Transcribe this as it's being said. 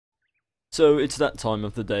So it's that time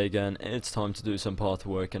of the day again. It's time to do some path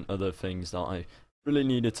work and other things that I really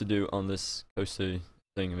needed to do on this coaster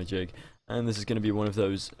thingamajig. And this is going to be one of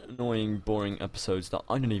those annoying, boring episodes that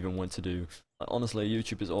I don't even want to do. Honestly,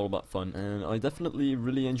 YouTube is all about fun, and I definitely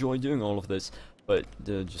really enjoy doing all of this. But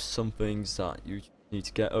there are just some things that you need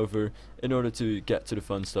to get over in order to get to the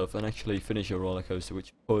fun stuff and actually finish your roller coaster,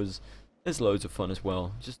 which of course is loads of fun as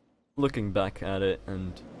well. Just looking back at it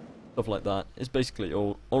and stuff like that is basically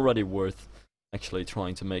already worth actually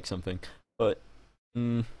trying to make something. But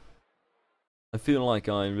I feel like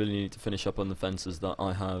I really need to finish up on the fences that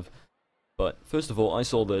I have. But first of all, I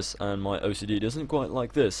saw this and my OCD doesn't quite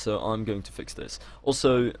like this, so I'm going to fix this.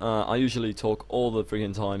 Also, I usually talk all the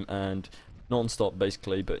friggin' time and non-stop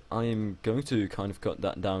basically, but I am going to kind of cut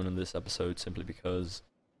that down in this episode simply because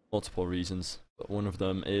multiple reasons. But one of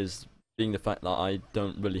them is being the fact that I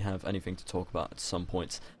don't really have anything to talk about at some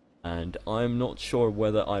points. And I'm not sure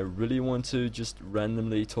whether I really want to just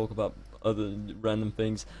randomly talk about other random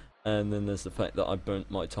things. And then there's the fact that I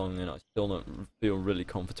burnt my tongue and I still don't feel really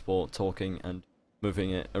comfortable talking and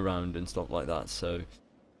moving it around and stuff like that. So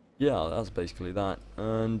yeah, that's basically that.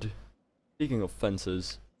 And speaking of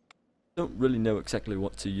fences, I don't really know exactly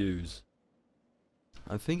what to use.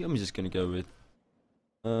 I think I'm just gonna go with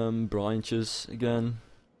branches again.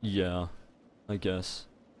 Yeah, I guess.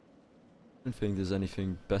 I don't think there's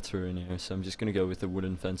anything better in here, so I'm just gonna go with the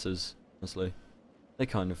wooden fences, honestly. They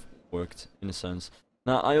kind of worked, in a sense.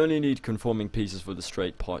 Now, I only need conforming pieces for the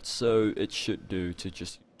straight parts, so it should do to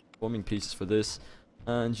just use conforming pieces for this,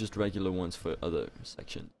 and just regular ones for other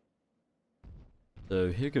sections.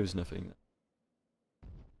 So, here goes nothing.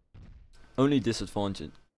 Only disadvantage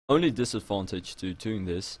to doing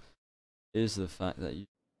this is the fact that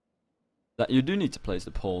you do need to place the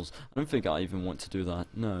poles. I don't think I even want to do that,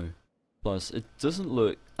 no. Plus, it doesn't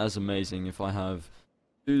look as amazing if I have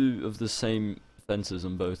two of the same fences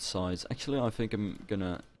on both sides. Actually, I think I'm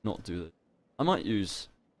gonna not do that. I might use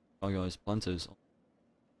guys planters.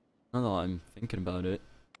 Now that I'm thinking about it,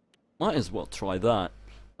 might as well try that.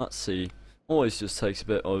 Let's see. Always just takes a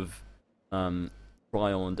bit of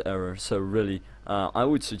trial and error. So really, I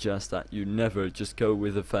would suggest that you never just go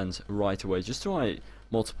with a fence right away. Just try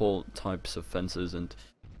multiple types of fences and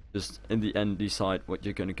just in the end decide what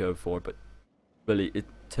you're gonna go for. But really, it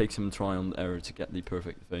takes some trial and error to get the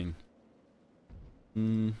perfect thing.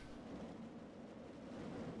 So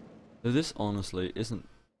this honestly isn't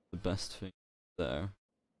the best thing there.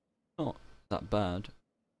 Not that bad.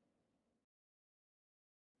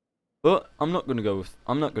 But I'm not gonna go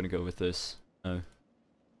with this. No.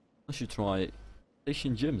 I should try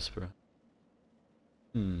station gyms perhaps.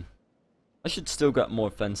 I should still get more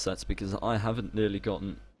fence sets because I haven't nearly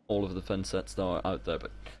gotten all of the fence sets that are out there,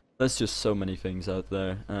 but there's just so many things out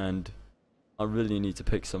there and I really need to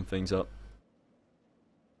pick some things up.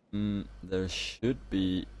 There should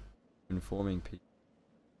be conforming pieces.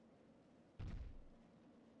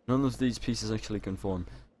 None of these pieces actually conform,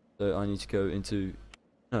 so I need to go into...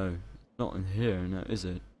 No, not in here, now is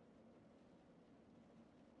it?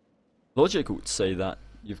 Logic would say that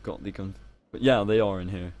you've got the but yeah, they are in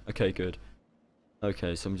here. Okay, good.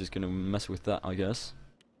 Okay, so I'm just gonna mess with that, I guess.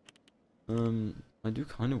 I do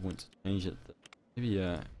kind of want to change it. Maybe,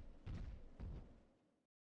 yeah.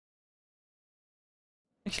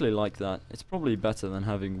 Actually like that. It's probably better than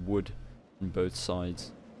having wood on both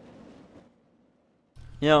sides.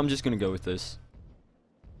 Yeah, I'm just gonna go with this.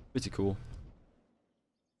 Pretty cool.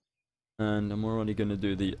 And I'm already gonna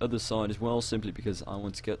do the other side as well, simply because I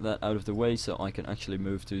want to get that out of the way so I can actually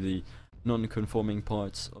move to the non-conforming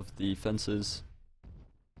parts of the fences.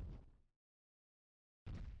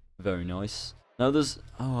 Very nice. Now there's...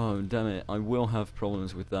 Oh, damn it. I will have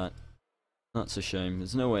problems with that. That's a shame.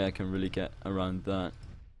 There's no way I can really get around that.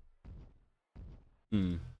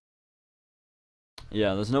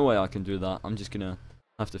 Yeah, there's no way I can do that. I'm just gonna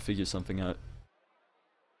have to figure something out.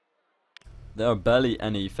 There are barely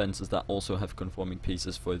any fences that also have conforming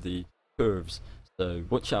pieces for the curves, so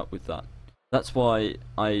watch out with that. That's why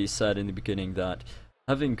I said in the beginning that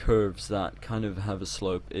having curves that kind of have a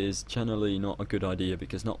slope is generally not a good idea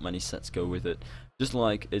because not many sets go with it. Just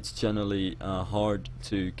like it's generally hard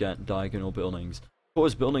to get diagonal buildings. Of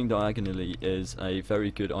course, building diagonally is a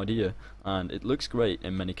very good idea and it looks great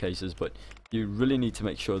in many cases, but you really need to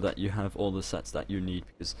make sure that you have all the sets that you need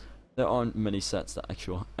because there aren't many sets that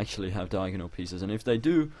actually have diagonal pieces, and if they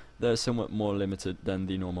do, they're somewhat more limited than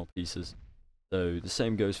the normal pieces. So the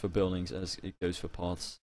same goes for buildings as it goes for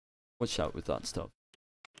paths. Watch out with that stuff.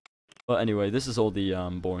 But anyway, this is all the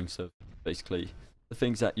boring stuff, basically. The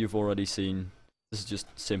things that you've already seen. This is just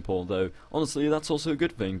simple, though honestly that's also a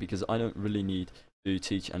good thing because I don't really need to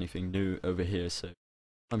teach anything new over here, so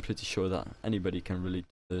I'm pretty sure that anybody can really do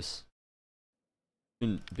this.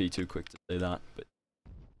 Shouldn't be too quick to say that, but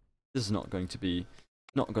this is not going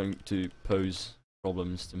to pose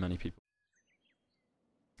problems to many people,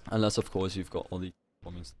 unless of course you've got all the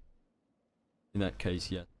performance. In that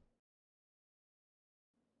case, yeah.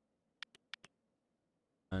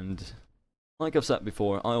 And like I've said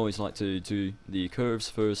before, I always like to do the curves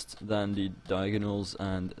first, then the diagonals,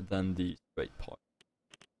 and then the straight part.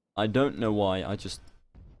 I don't know why, I just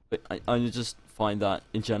find that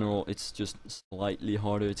in general it's just slightly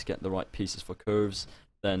harder to get the right pieces for curves.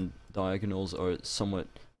 Then diagonals are somewhat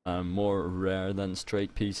more rare than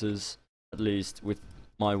straight pieces, at least with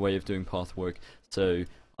my way of doing path work. So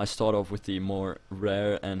I start off with the more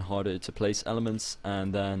rare and harder to place elements,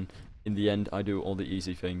 and then in the end I do all the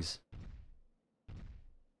easy things.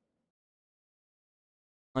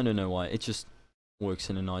 I don't know why, it just works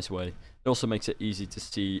in a nice way. It also makes it easy to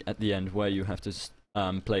see at the end where you have to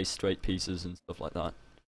place straight pieces and stuff like that.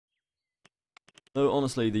 Though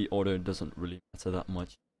honestly the order doesn't really matter that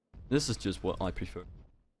much. This is just what I prefer.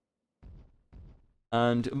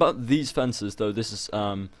 And about these fences though, this is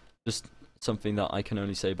just something that I can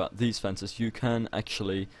only say about these fences. You can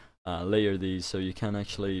actually layer these, so you can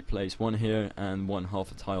actually place one here and one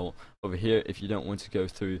half a tile over here if you don't want to go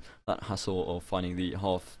through that hassle of finding the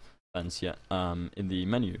half fence yet in the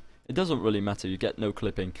menu. It doesn't really matter, you get no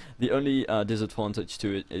clipping. The only disadvantage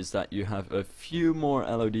to it is that you have a few more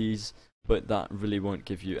LODs, but that really won't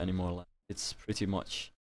give you any more. It's pretty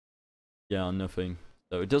much, yeah, nothing.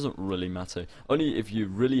 So it doesn't really matter. Only if you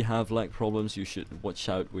really have lag problems, you should watch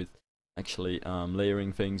out with actually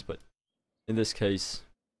layering things. But in this case,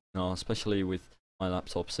 no, especially with my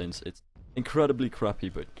laptop, since it's incredibly crappy,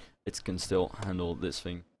 but it can still handle this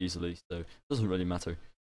thing easily. So it doesn't really matter.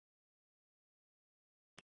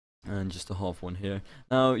 And just a half one here.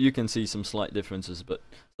 Now you can see some slight differences, but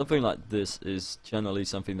something like this is generally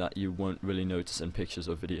something that you won't really notice in pictures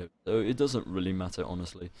or videos, so it doesn't really matter,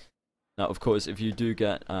 honestly. Now of course if you do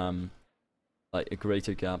get like a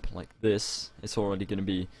greater gap like this, it's already going to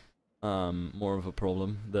be more of a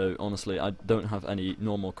problem, though honestly I don't have any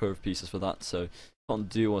normal curve pieces for that, so I can't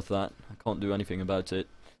deal with that. I can't do anything about it,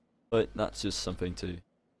 but that's just something to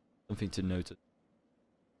note.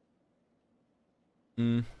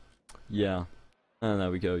 Yeah, and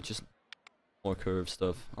there we go, just more curve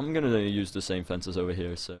stuff. I'm gonna use the same fences over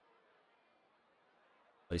here, so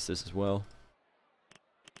place this as well.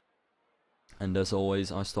 And as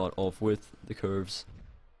always, I start off with the curves,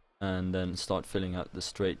 and then start filling out the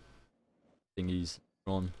straight thingies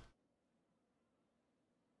on.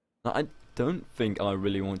 Now, I don't think I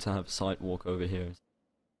really want to have a sidewalk over here.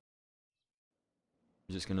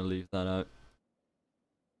 I'm just gonna leave that out.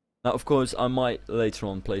 Now, of course, I might later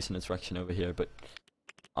on place an attraction over here, but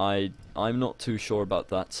I'm not too sure about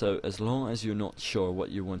that. So as long as you're not sure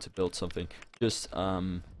what you want to build something, just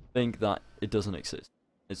think that it doesn't exist.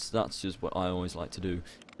 That's just what I always like to do,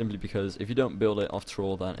 simply because if you don't build it, after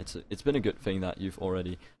all, then it's been a good thing that you've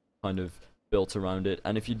already kind of built around it.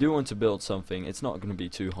 And if you do want to build something, it's not going to be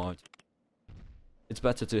too hard. It's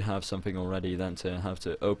better to have something already than to have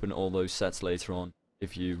to open all those sets later on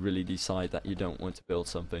if you really decide that you don't want to build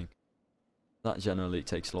something. That generally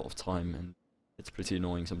takes a lot of time, and it's pretty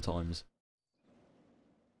annoying sometimes.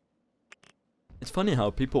 It's funny how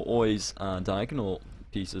people always diagonal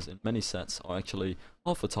pieces in many sets are actually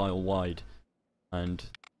half a tile wide, and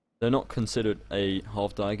they're not considered a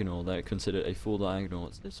half diagonal, they're considered a full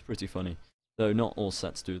diagonal. It's pretty funny, though not all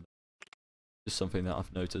sets do that. Just something that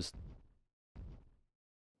I've noticed.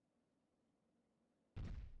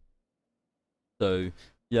 So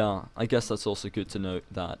yeah, I guess that's also good to note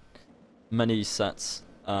that many sets,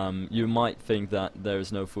 you might think that there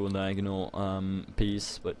is no full diagonal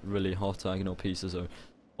piece, but really half diagonal pieces are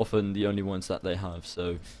often the only ones that they have.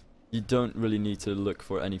 So you don't really need to look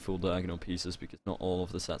for any full diagonal pieces, because not all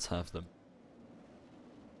of the sets have them.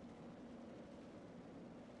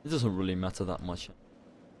 It doesn't really matter that much.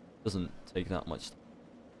 It doesn't take that much time.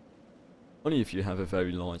 Only if you have a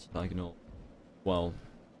very large diagonal, well,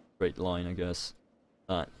 straight line, I guess,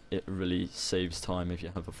 that it really saves time if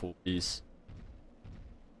you have a full piece.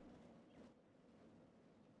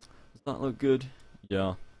 Does that look good?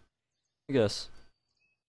 Yeah, I guess.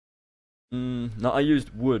 Now I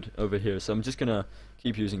used wood over here, so I'm just gonna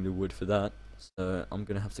keep using the wood for that. So I'm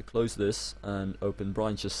gonna have to close this and open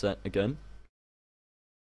branches set again.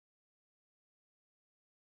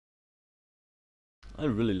 I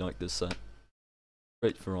really like this set.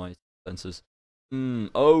 Great variety of fences.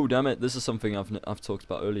 Oh damn it! This is something I've talked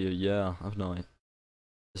about earlier. Yeah, haven't I?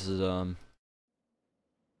 This is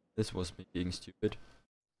This was me being stupid.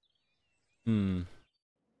 Hmm.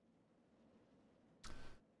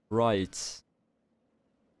 Right.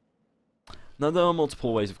 Now there are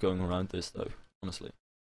multiple ways of going around this though, honestly.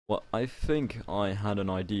 Well, I think I had an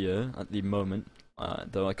idea at the moment,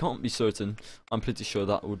 though I can't be certain. I'm pretty sure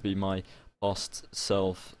that would be my past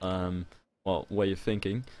self, well, way of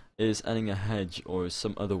thinking, is adding a hedge or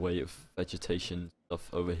some other way of vegetation stuff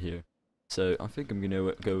over here. So I think I'm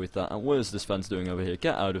gonna go with that. And what is this fence doing over here?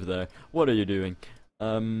 Get out of there. What are you doing?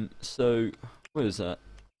 So, what is that?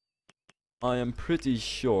 I am pretty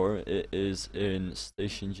sure it is in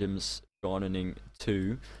Station Jim's Gardening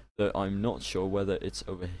 2, though I'm not sure whether it's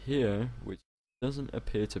over here, which doesn't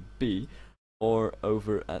appear to be, or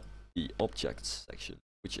over at the objects section,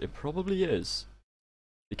 which it probably is,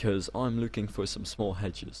 because I'm looking for some small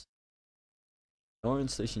hedges. We are in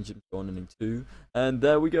Station Jim's Gardening 2, and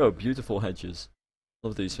there we go, beautiful hedges.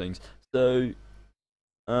 Love these things. So,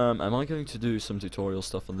 am I going to do some tutorial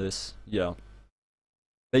stuff on this? Yeah.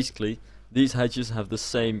 Basically, these hedges have the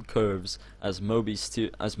same curves as Moby's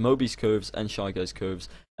curves and Shy Guy's curves.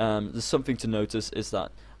 There's something to notice is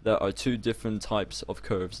that there are two different types of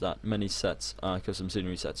curves that many sets, custom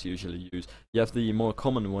scenery sets usually use. You have the more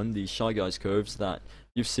common one, the Shy Guy's curves that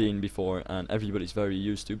you've seen before and everybody's very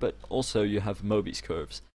used to, but also you have Moby's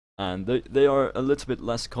curves. And they are a little bit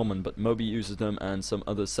less common, but Moby uses them and some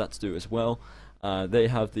other sets do as well. They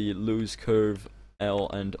have the loose curve L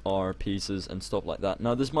and R pieces and stuff like that.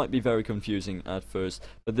 Now this might be very confusing at first,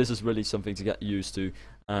 but this is really something to get used to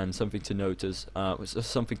and something to notice,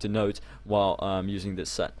 something to note while using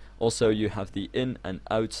this set. Also, you have the in and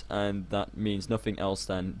out, and that means nothing else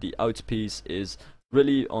than the out piece is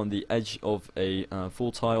really on the edge of a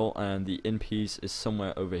full tile, and the in piece is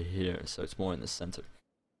somewhere over here, so it's more in the center.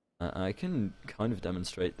 I can kind of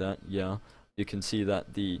demonstrate that. Yeah, you can see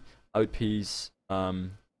that the out piece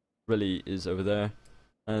really is over there,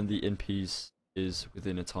 and the in piece is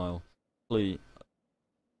within a tile. Really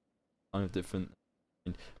kind of different,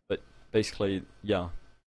 but basically, yeah,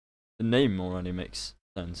 the name already makes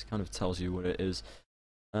sense, kind of tells you what it is.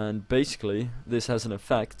 And basically, this has an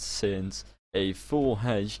effect since a full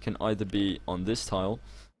hedge can either be on this tile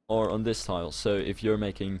or on this tile. So if you're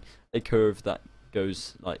making a curve that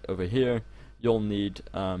goes like over here, you'll need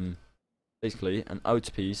basically an out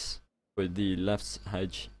piece for the left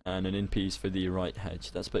hedge and an in piece for the right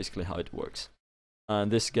hedge. That's basically how it works.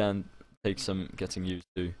 And this again takes some getting used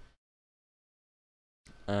to.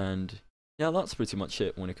 And yeah, that's pretty much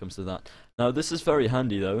it when it comes to that. Now this is very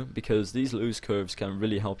handy though, because these loose curves can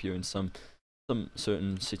really help you in some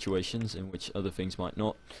certain situations in which other things might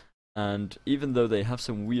not. And even though they have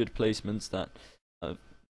some weird placements that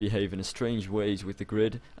behave in strange ways with the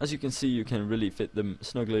grid, as you can see, you can really fit them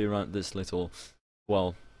snugly around this little,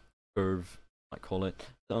 well, curve, I call it.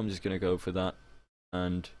 So I'm just going to go for that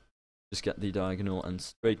and just get the diagonal and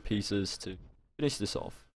straight pieces to finish this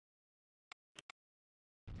off.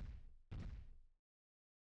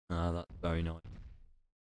 That's very nice.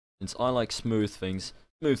 Since I like smooth things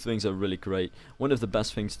are really great. One of the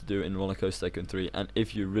best things to do in Roller Coaster Tycoon 3, and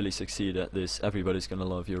if you really succeed at this, everybody's going to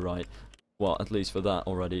love you, right? Well, at least for that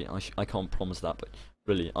already. I can't promise that, but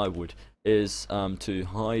really, I would. Is to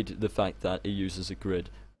hide the fact that it uses a grid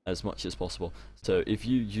as much as possible. So if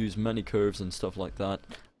you use many curves and stuff like that,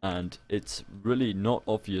 and it's really not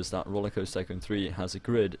obvious that Roller Coaster Tycoon 3 has a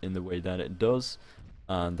grid in the way that it does,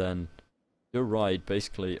 and then your ride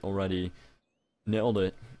basically already nailed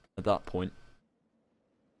it at that point.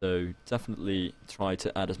 So definitely try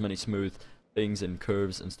to add as many smooth things and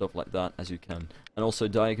curves and stuff like that as you can. And also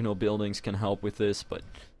diagonal buildings can help with this, but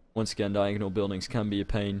once again, diagonal buildings can be a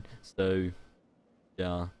pain, so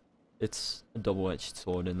yeah, it's a double-edged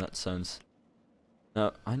sword in that sense.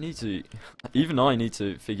 Now, I need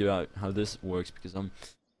to figure out how this works, because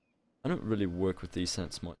I don't really work with these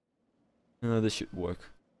sets much. This should work.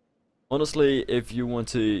 Honestly, if you want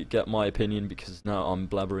to get my opinion, because now I'm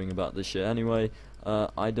blabbering about this shit anyway,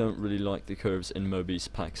 I don't really like the curves in Moby's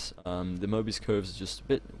packs. The Moby's curves are just a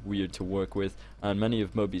bit weird to work with, and many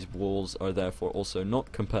of Moby's walls are therefore also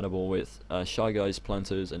not compatible with Shy Guy's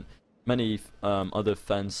planters and many other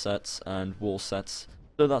fence sets and wall sets.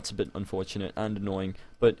 So that's a bit unfortunate and annoying,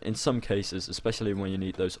 but in some cases, especially when you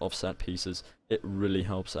need those offset pieces, it really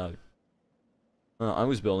helps out. I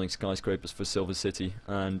was building skyscrapers for Silver City,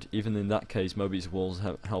 and even in that case, Moby's walls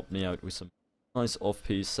have helped me out with some nice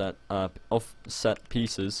offset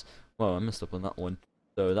pieces. Well, I messed up on that one,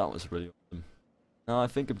 so that was really awesome. Now I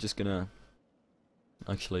think I'm just gonna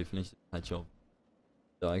actually finish the hedgehog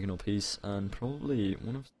diagonal piece, and probably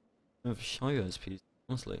one of Shy Guy's pieces,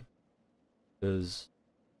 honestly, because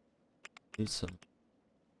I need some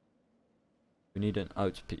We need an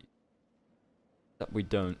out piece. That we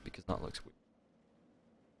don't, because that looks weird.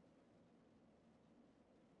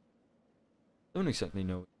 Don't exactly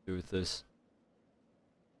know what to do with this.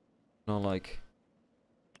 Not like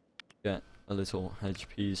get a little hedge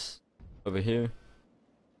piece over here.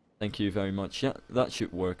 Thank you very much. Yeah, that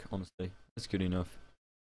should work, honestly. That's good enough.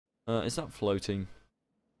 Is that floating?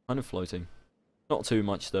 Kind of floating. Not too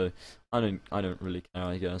much though. I don't really care,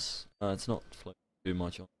 I guess. It's not floating too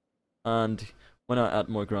much. And when I add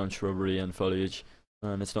more ground shrubbery and foliage,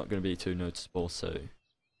 it's not going to be too noticeable, so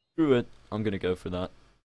screw it. I'm going to go for that.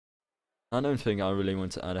 I don't think I really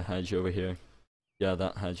want to add a hedge over here. Yeah,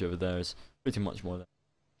 that hedge over there is pretty much more than.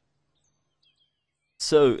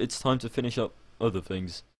 So it's time to finish up other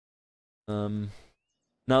things.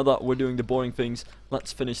 Now that we're doing the boring things,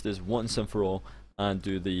 let's finish this once and for all and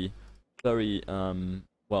do the very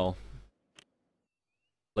well,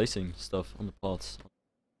 placing stuff on the pots.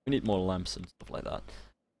 We need more lamps and stuff like that.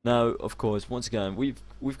 Now, of course, once again,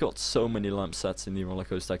 we've got so many lamp sets in the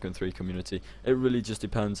Rollercoaster Tycoon 3 community. It really just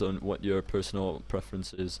depends on what your personal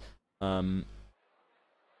preference is. I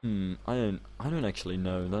don't actually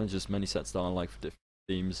know. There are just many sets that I like for different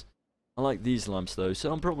themes. I like these lamps though,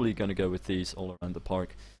 so I'm probably gonna go with these all around the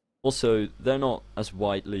park. Also, they're not as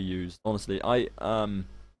widely used. Honestly, I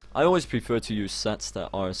always prefer to use sets that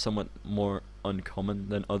are somewhat more uncommon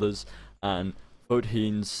than others, and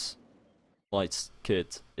Vodheen's Lights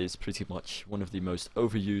kit is pretty much one of the most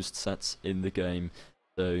overused sets in the game.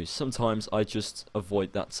 So sometimes I just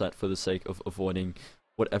avoid that set for the sake of avoiding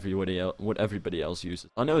what everybody else uses.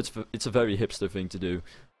 I know it's a very hipster thing to do,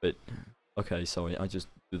 but okay, sorry, I just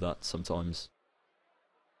do that sometimes.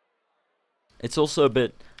 It's also a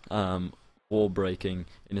bit wall breaking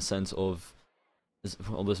in a sense of,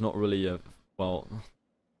 well, there's not really a fourth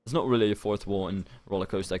wall in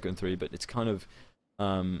Rollercoaster Tycoon 3, but it's kind of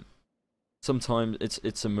sometimes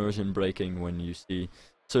it's immersion breaking when you see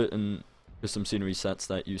certain custom scenery sets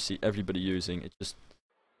that you see everybody using. It just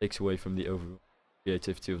takes away from the overall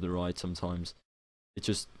creativity of the ride sometimes. It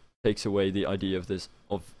just takes away the idea of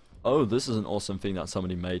oh, this is an awesome thing that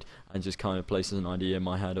somebody made, and just kind of places an idea in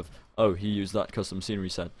my head of, oh, he used that custom scenery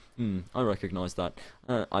set. I recognize that.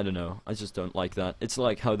 I don't know. I just don't like that. It's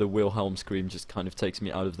like how the Wilhelm scream just kind of takes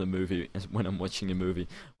me out of the movie when I'm watching a movie,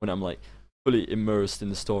 when I'm like fully immersed in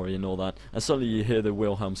the story and all that, and suddenly you hear the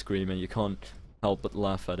Wilhelm scream and you can't help but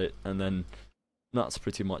laugh at it, and then that's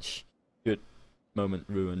pretty much good moment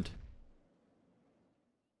ruined.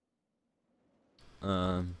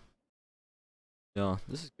 Yeah,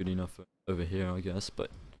 this is good enough over here, I guess, but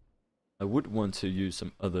I would want to use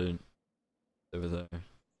some other over there.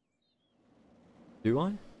 Do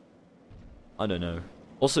I? I don't know.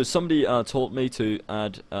 Also, somebody told me to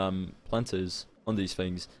add planters on these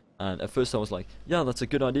things, and at first I was like, yeah, that's a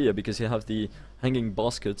good idea, because you have the hanging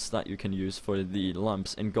baskets that you can use for the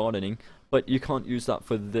lamps in gardening, but you can't use that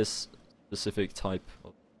for this specific type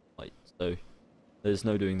of light, so there's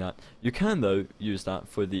no doing that. You can, though, use that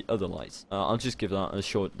for the other lights. I'll just give that a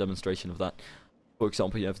short demonstration of that. For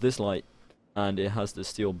example, you have this light, and it has the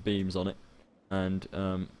steel beams on it, and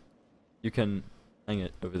you can hang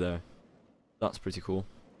it over there. That's pretty cool.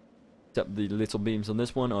 Except the little beams on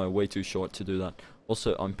this one are way too short to do that.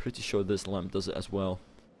 Also, I'm pretty sure this lamp does it as well.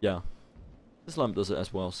 Yeah, this lamp does it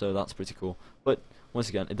as well, so that's pretty cool. But, once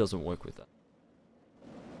again, it doesn't work with that.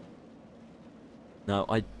 Now,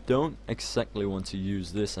 I don't exactly want to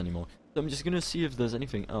use this anymore, so I'm just gonna see if there's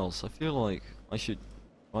anything else. I feel like I should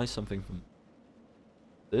try something from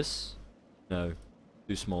this. No,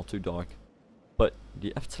 too small, too dark. But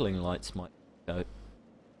the Efteling lights might work out.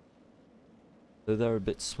 Though they're a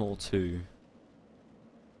bit small too.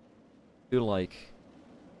 I feel like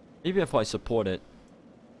maybe if I support it.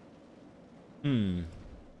 That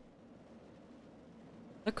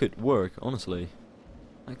could work, honestly.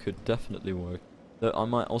 That could definitely work. Though I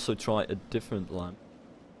might also try a different lamp.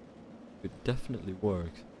 Could definitely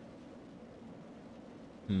work.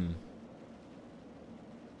 And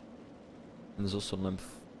there's also lamp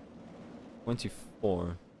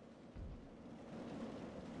 24,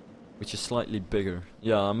 which is slightly bigger.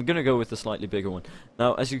 Yeah, I'm gonna go with the slightly bigger one.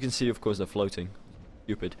 Now, as you can see, of course, they're floating.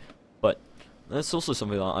 Stupid. But that's also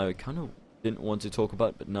something that I kind of didn't want to talk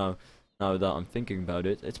about, but now that I'm thinking about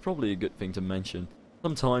it, it's probably a good thing to mention.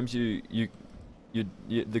 Sometimes the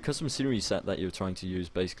custom scenery set that you're trying to use,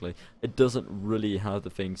 basically, it doesn't really have the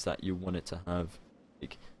things that you want it to have.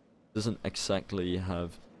 It doesn't exactly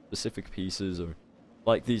have specific pieces, or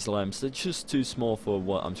like these lamps, they're just too small for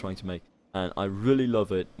what I'm trying to make. And I really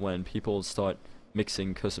love it when people start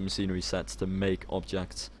mixing custom scenery sets to make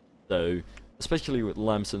objects. So especially with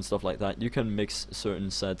lamps and stuff like that, you can mix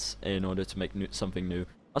certain sets in order to make something new.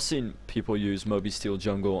 I've seen people use Moby Steel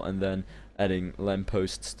Jungle and then adding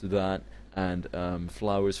lampposts to that, and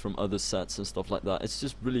flowers from other sets and stuff like that. It's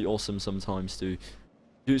just really awesome sometimes to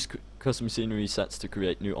use custom scenery sets to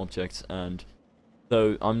create new objects. And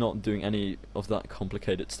though I'm not doing any of that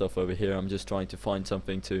complicated stuff over here, I'm just trying to find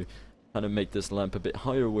something to kind of make this lamp a bit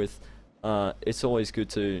higher with. It's always good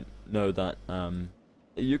to know that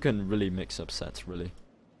you can really mix up sets, really,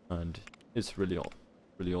 and it's really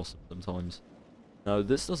awesome sometimes. Now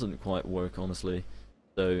this doesn't quite work, honestly,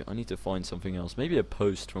 so I need to find something else. Maybe a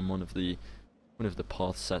post from one of the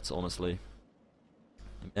path sets, honestly.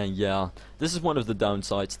 And yeah, this is one of the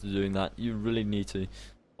downsides to doing that. You really need to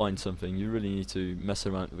find something. You really need to mess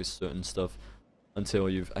around with certain stuff until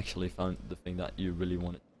you've actually found the thing that you really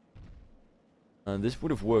wanted. And this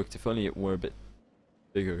would have worked if only it were a bit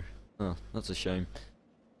bigger. Oh, that's a shame.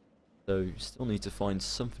 So you still need to find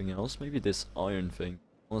something else. Maybe this iron thing.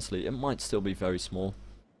 Honestly, it might still be very small.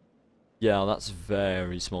 Yeah, that's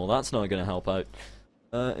very small. That's not going to help out.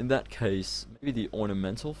 In that case, maybe the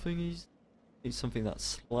ornamental thingies need something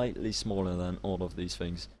that's slightly smaller than all of these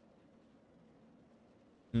things.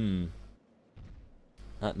 That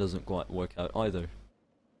doesn't quite work out either.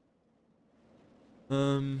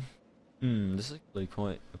 This is actually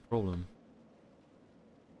quite a problem.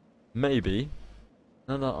 Maybe,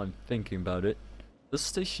 now that I'm thinking about it, the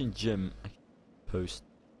station gym post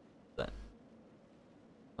that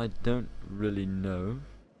I don't really know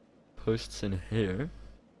posts in here,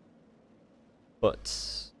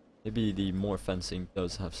 but maybe the more fencing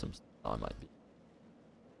does have some stuff I might be.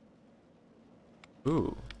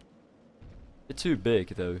 Ooh, it's too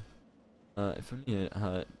big though. If only it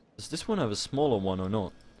had. Does this one have a smaller one or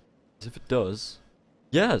not? Because if it does,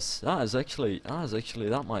 yes,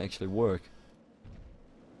 that might actually work.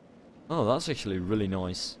 Oh, that's actually really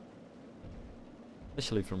nice.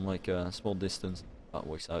 Especially from like a small distance, that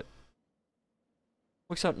works out.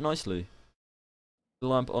 Works out nicely. The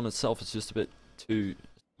lamp on itself is just a bit too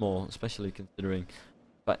small, especially considering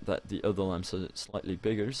the fact that the other lamps are slightly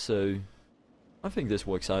bigger, so I think this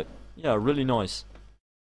works out. Yeah, really nice.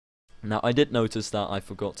 Now, I did notice that I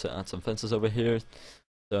forgot to add some fences over here,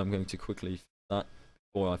 so I'm going to quickly fix that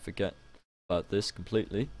before I forget about this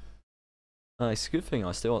completely. It's a good thing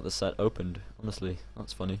I still have the set opened, honestly,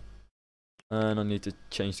 that's funny. And I need to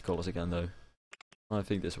change the colors again though. I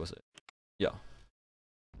think this was it. Yeah.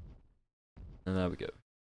 And there we go.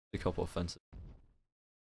 A couple of fences.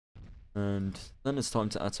 And then it's time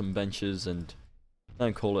to add some benches and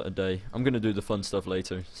then call it a day. I'm going to do the fun stuff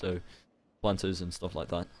later, so planters and stuff like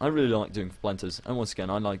that. I really like doing planters, and once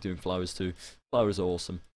again, I like doing flowers too. Flowers are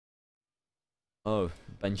awesome. Oh,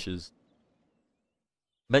 benches.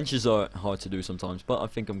 Benches are hard to do sometimes, but I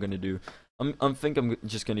think I'm going to do... I think I'm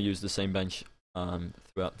just going to use the same bench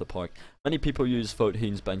throughout the park. Many people use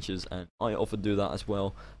Votheen's benches, and I often do that as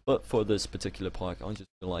well, but for this particular park, I just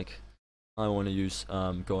feel like I want to use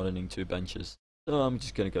gardening 2 benches. So I'm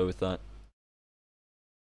just going to go with that.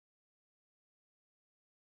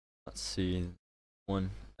 Let's see,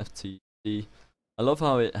 one FTC. I love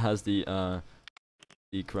how it has the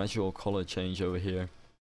gradual color change over here. It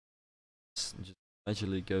just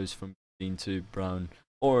gradually goes from green to brown,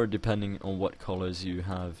 or depending on what colors you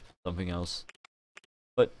have, something else.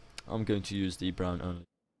 But I'm going to use the brown only.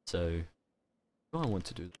 So, what I want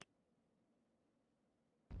to do.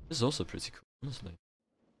 This is also pretty cool, honestly.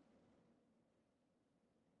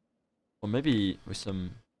 Or maybe with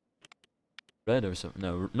some red or something.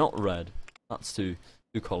 No, not red. That's too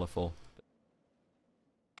colorful.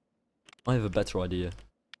 I have a better idea.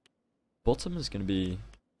 Bottom is going to be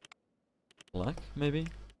black, maybe.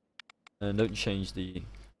 And don't change the...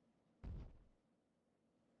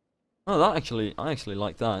 Oh, that actually, I actually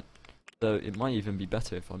like that. So it might even be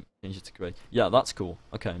better if I change it to grey. Yeah, that's cool.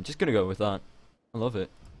 Okay, I'm just going to go with that. I love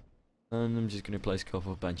it. And I'm just going to place a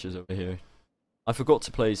couple of benches over here. I forgot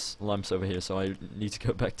to place lamps over here, so I need to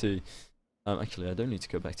go back to... actually, I don't need to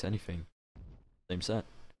go back to anything. Same set.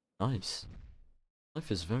 Nice.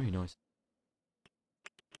 Life is very nice.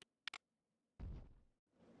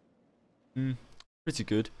 Pretty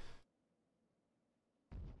good.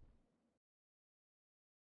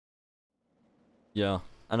 Yeah,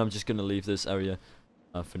 and I'm just going to leave this area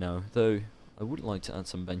for now. Though, I would like to add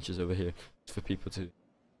some benches over here for people to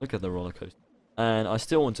look at the roller coaster. And I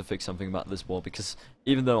still want to fix something about this wall, because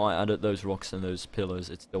even though I added those rocks and those pillars,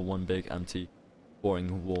 it's still one big empty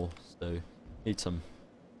boring wall. So need some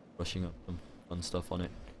brushing up, some fun stuff on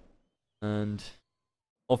it. And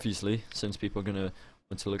obviously, since people are going to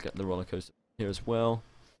want to look at the roller coaster here as well,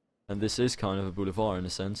 and this is kind of a boulevard in a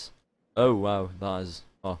sense, Oh wow, that is,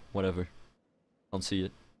 oh, whatever. Can't see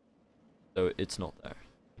it. So it's not there.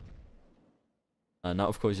 And now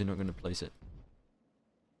of course you're not going to place it.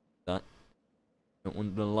 That. Don't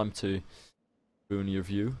want the lamp to ruin your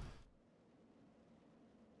view.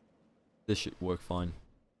 This should work fine.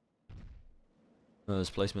 This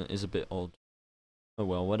placement is a bit odd. Oh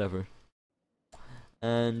well, whatever.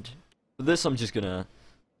 And for this I'm just gonna,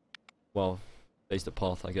 well, face the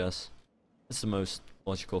path, I guess. It's the most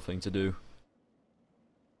logical thing to do.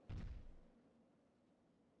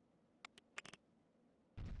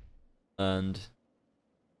 And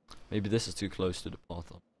maybe this is too close to the path.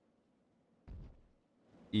 I'll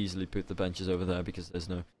easily put the benches over there because there's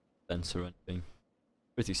no fence or anything.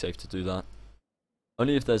 Pretty safe to do that.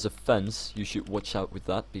 Only if there's a fence, you should watch out with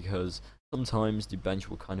that, because sometimes the bench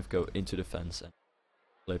will kind of go into the fence and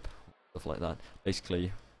flip, stuff like that.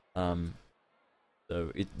 Basically,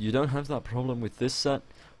 so you don't have that problem with this set.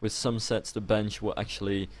 With some sets, the bench will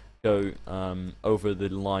actually go over the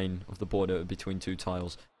line of the border between two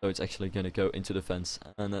tiles, so it's actually going to go into the fence,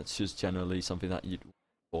 and that's just generally something that you'd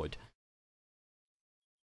avoid.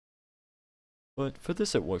 But for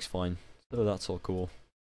this it works fine, so that's all cool.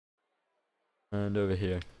 And over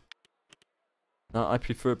here. Now I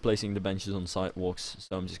prefer placing the benches on sidewalks,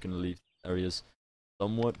 so I'm just going to leave areas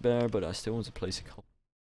somewhat bare, but I still want to place a couple.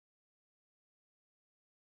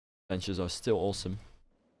 Benches are still awesome,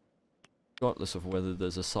 regardless of whether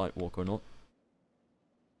there's a sidewalk or not.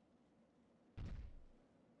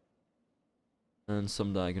 And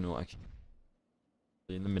some diagonal actually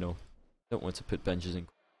in the middle. Don't want to put benches in.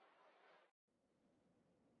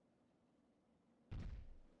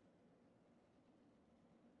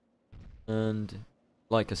 And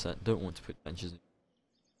like I said, don't want to put benches in.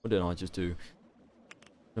 What did I just do?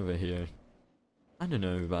 Over here. I don't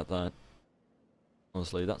know about that.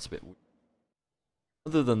 Honestly, that's a bit weird.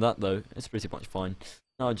 Other than that though, it's pretty much fine.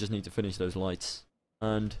 Now I just need to finish those lights.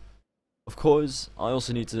 And of course, I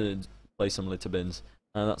also need to place some litter bins.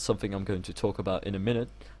 And that's something I'm going to talk about in a minute.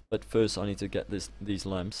 But first I need to get these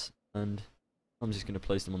lamps. And I'm just going to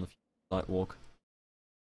place them on the sidewalk.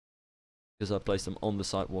 Because I placed them on the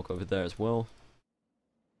sidewalk over there as well.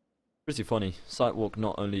 Pretty funny. Sidewalk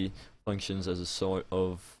not only functions as a sort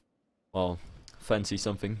of, well, fancy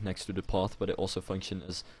something next to the path, but it also functions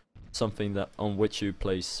as something that on which you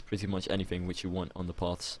place pretty much anything which you want on the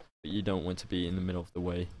paths, but you don't want to be in the middle of the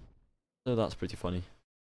way. So that's pretty funny.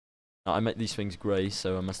 Now, I made these things grey,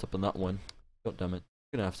 so I messed up on that one. God damn it.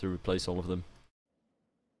 I'm gonna have to replace all of them.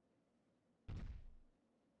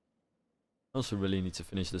 I also really need to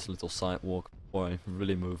finish this little sidewalk before I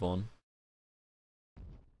really move on,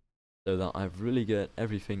 so that I really get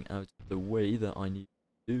everything out of the way that I need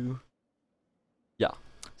to do. Yeah,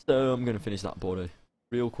 so I'm gonna finish that border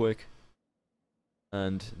real quick,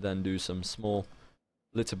 and then do some small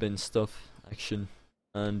litter bin stuff, action,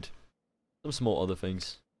 and some small other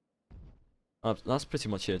things. That's pretty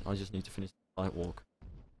much it. I just need to finish the sidewalk.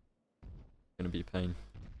 It's gonna be a pain.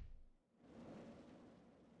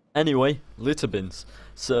 Anyway, litter bins.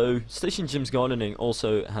 So, Station Gym's Gardening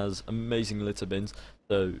also has amazing litter bins.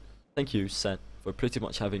 So, thank you, Set, for pretty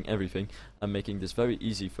much having everything and making this very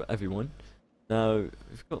easy for everyone. Now,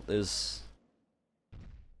 we've got this.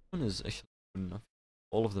 One is actually good enough.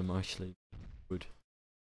 All of them are actually good.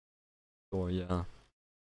 Or, yeah.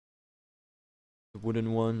 The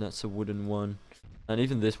wooden one, that's a wooden one. And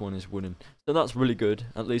even this one is wooden. So that's really good,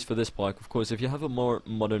 at least for this park. Of course, if you have a more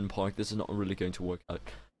modern park, this is not really going to work out.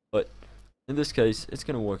 But in this case, it's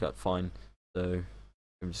going to work out fine. So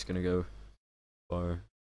I'm just going to go for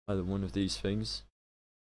either one of these things.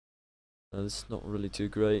 It's not really too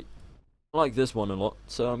great. I like this one a lot,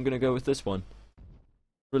 so I'm going to go with this one.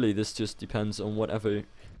 Really, this just depends on whatever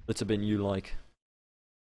litter bin you like.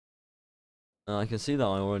 I can see that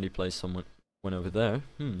I already placed one over there.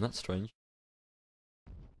 That's strange.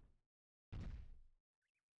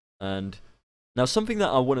 And now something that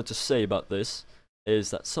I wanted to say about this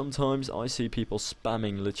is that sometimes I see people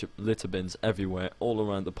spamming litter bins everywhere, all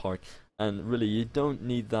around the park, and really you don't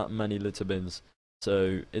need that many litter bins.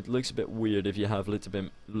 So it looks a bit weird if you have litter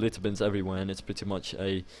bins everywhere and it's pretty much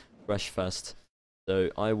a trash fest.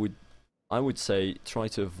 So I would say try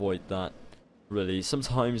to avoid that. Really,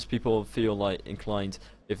 sometimes people feel like inclined,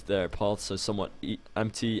 if their paths are somewhat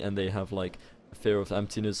empty and they have like a fear of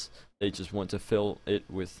emptiness, they just want to fill it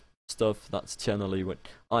with stuff. That's generally what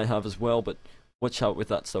I have as well, but watch out with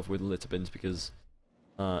that stuff with litter bins, because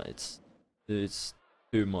it's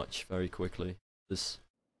too much very quickly. This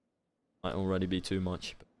might already be too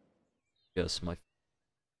much, but I guess my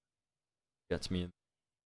gets me in.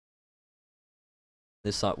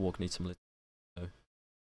 This sidewalk needs some litter.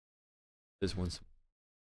 This one's.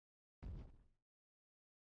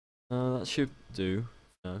 That should do.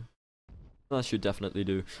 No. That should definitely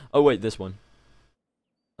do. Oh wait, this one.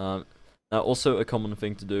 Now also a common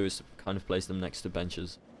thing to do is to kind of place them next to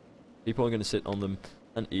benches. People are going to sit on them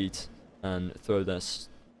and eat and throw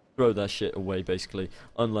their shit away basically,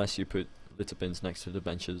 unless you put litter bins next to the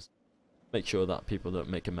benches. Make sure that people don't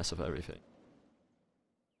make a mess of everything.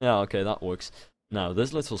 Yeah, okay, that works. Now,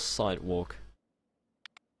 this little sidewalk.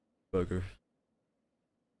 Burger.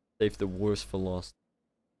 Save the worst for last.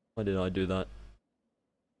 Why did I do that?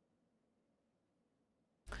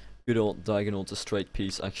 Good old diagonal to straight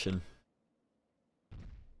piece action.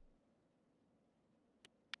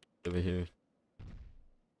 Over here.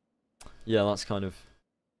 Yeah, that's kind of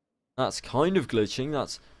glitching.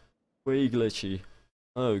 That's way glitchy.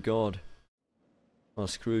 Oh god. Oh,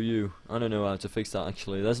 screw you. I don't know how to fix that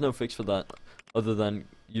actually. There's no fix for that other than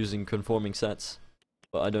using conforming sets.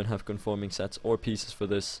 But I don't have conforming sets or pieces for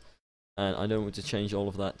this. And I don't want to change all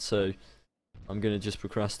of that, so I'm gonna just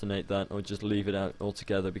procrastinate that or just leave it out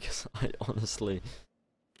altogether because I honestly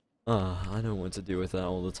I don't want to deal with that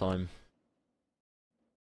all the time.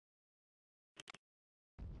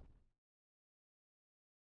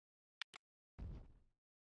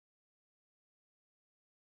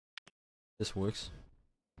 This works.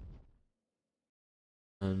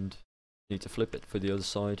 And need to flip it for the other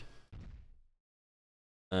side.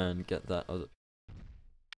 And get that other.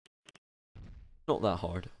 Not that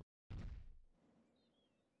hard.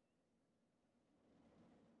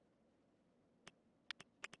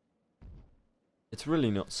 It's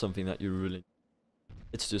really not something that you really.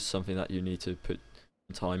 It's just something that you need to put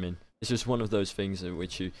time in. It's just one of those things in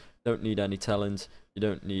which you don't need any talent, you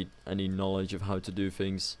don't need any knowledge of how to do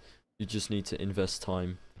things. You just need to invest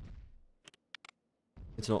time.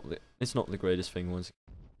 It's not the greatest thing once.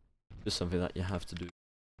 Just something that you have to do.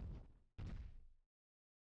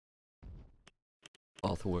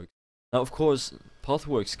 Pathwork. Now, of course,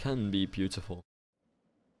 pathworks can be beautiful,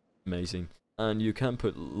 amazing, and you can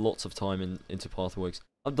put lots of time into pathworks.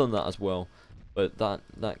 I've done that as well, but that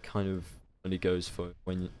kind of only goes for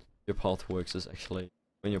when your pathwork is actually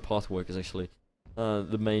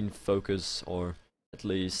the main focus, or at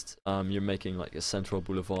least you're making like a central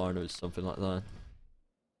boulevard or something like that.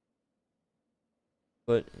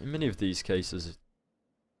 But in many of these cases,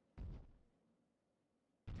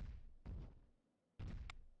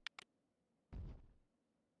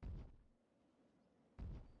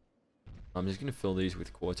 I'm just going to fill these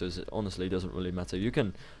with quarters. It honestly doesn't really matter. You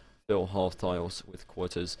can fill half tiles with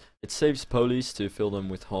quarters. It saves police to fill them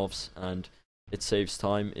with halves, and it saves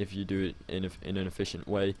time if you do it in an efficient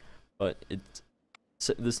way. But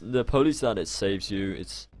the police that it saves you,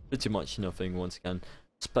 it's pretty much nothing once again,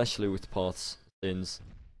 especially with paths, since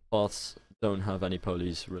paths don't have any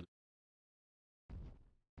police really.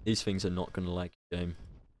 These things are not going to lag your game.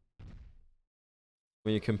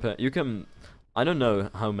 When you compare, I don't know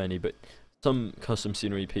how many, but some custom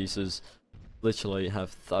scenery pieces literally have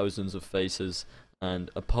thousands of faces, and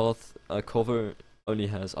a cover only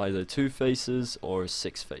has either 2 faces or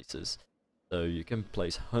 6 faces. So you can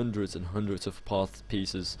place hundreds and hundreds of path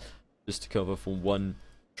pieces just to cover for 1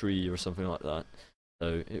 tree or something like that.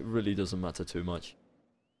 So it really doesn't matter too much.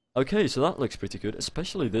 Okay, so that looks pretty good,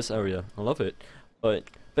 especially this area. I love it. But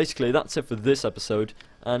basically that's it for this episode,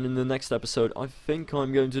 and in the next episode I think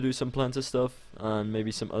I'm going to do some planter stuff and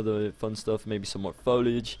maybe some other fun stuff, maybe some more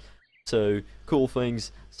foliage, so cool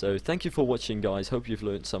things. So thank you for watching guys, hope you've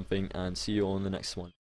learned something, and see you all in the next one.